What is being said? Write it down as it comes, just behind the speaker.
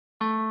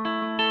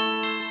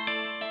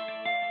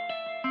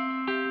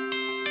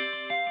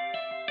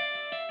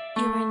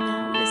You are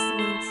now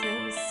listening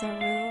to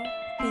Saru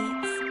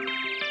Beats.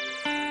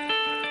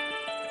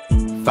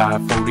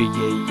 5:40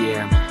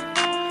 a.m.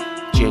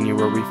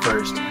 January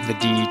 1st, the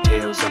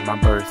details of my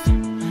birth.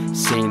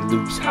 St.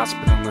 Luke's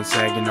Hospital in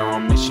Saginaw,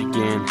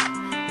 Michigan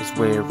is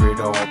where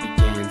it all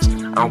begins.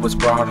 I was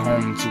brought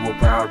home to a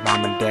proud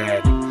mom and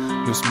dad.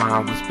 No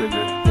smile was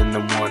bigger than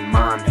the one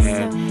mom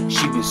had.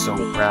 She was so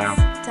proud.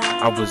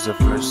 I was her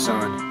first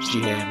son.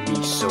 She had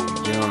me so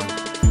young.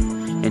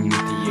 And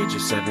at the age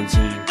of 17,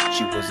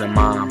 she was a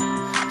mom.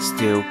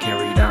 Still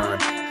carried on,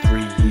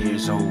 3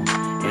 years old.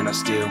 And I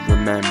still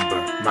remember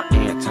my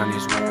Aunt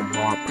Tanya's warm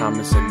heart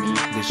promising me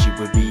that she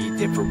would be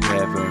there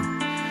forever.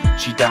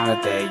 She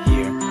died that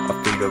year, a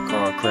fatal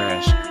car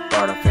crash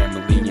brought our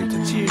family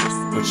into tears.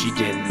 But she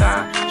didn't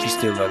die, she's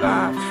still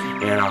alive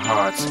in our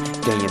hearts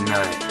day and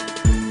night.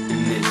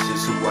 And this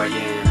is who I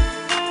am,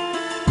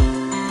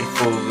 in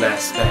full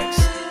aspects.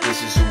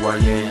 This is who I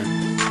am,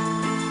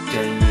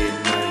 day and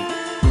night.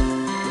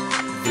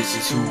 This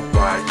is who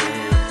I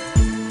am.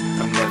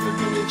 I'm never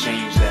gonna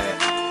change that,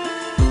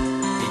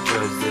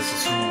 because this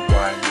is who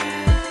I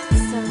am.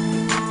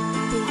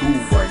 Who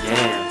I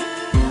am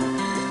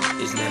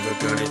is never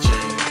gonna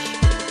change.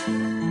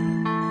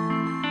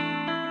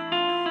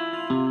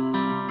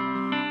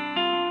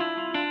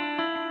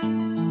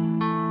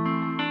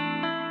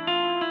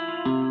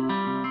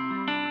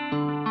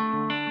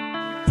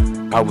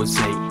 I was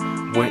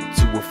 8, went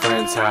to a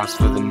friend's house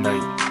for the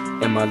night,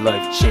 and my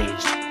life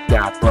changed.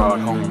 Got brought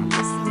home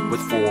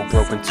with 4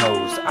 broken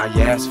toes. I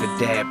asked for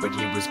Dad, but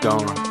he was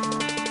gone.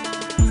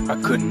 I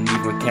couldn't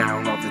even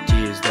count all the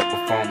tears that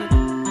were falling.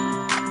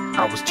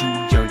 I was too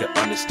young to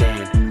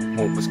understand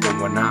what was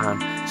going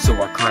on, so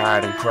I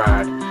cried and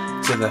cried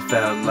till I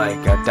felt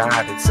like I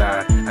died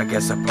inside. I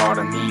guess a part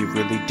of me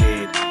really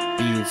did,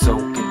 being so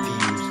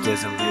confused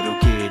as a little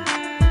kid,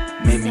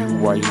 made me who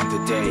I am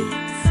today.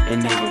 And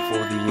even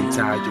for the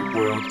entire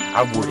world,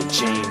 I wouldn't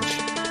change.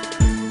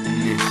 And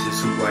this is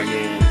who I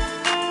am,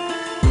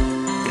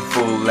 in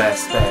full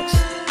aspects.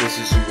 This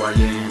is who I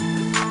am,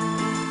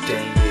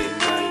 day and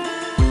night.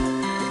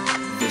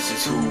 This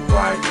is who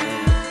I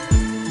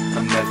am.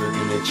 I'm never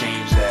gonna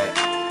change that,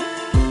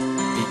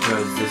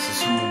 because this is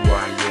who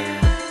I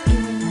am.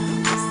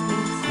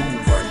 Who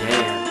I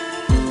am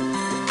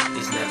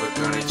is never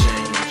gonna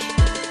change.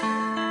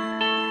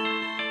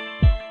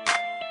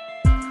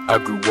 I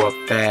grew up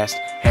fast,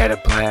 had a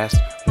blast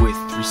with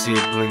 3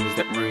 siblings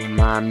that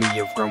remind me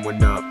of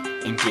growing up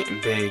and getting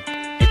big.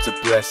 It's a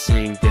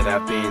blessing that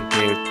I've been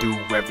there through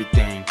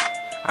everything.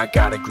 I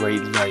got a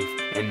great life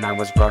and I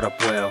was brought up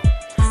well.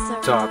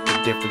 Taught the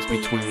difference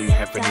between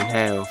heaven and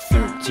hell.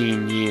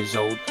 13 years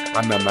old,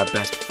 I met my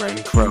best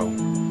friend Crow.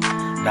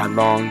 Not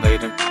long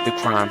later, the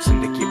crime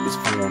syndicate was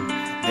formed.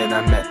 Then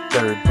I met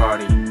Third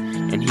Party,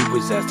 and he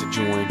was asked to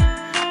join.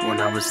 When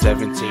I was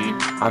 17,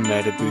 I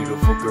met a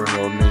beautiful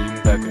girl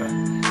named Becca,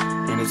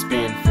 and it's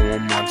been 4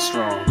 months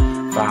strong,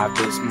 5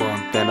 this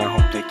month, and I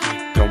hope they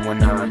keep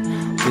going on.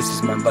 This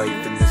is my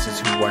life, and this is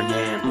who I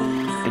am,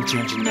 and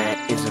changing that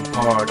isn't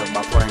part of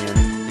my plan.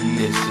 And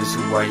this is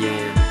who I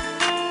am,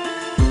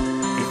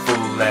 in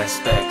full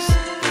aspects.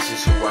 This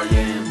is who I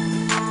am,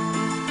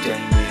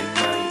 day and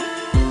night.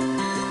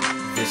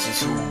 This is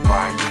who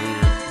I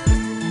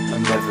am.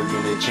 I'm never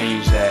gonna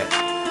change that,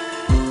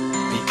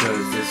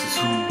 because this is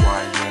who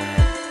I am.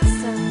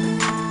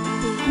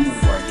 Who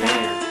I am.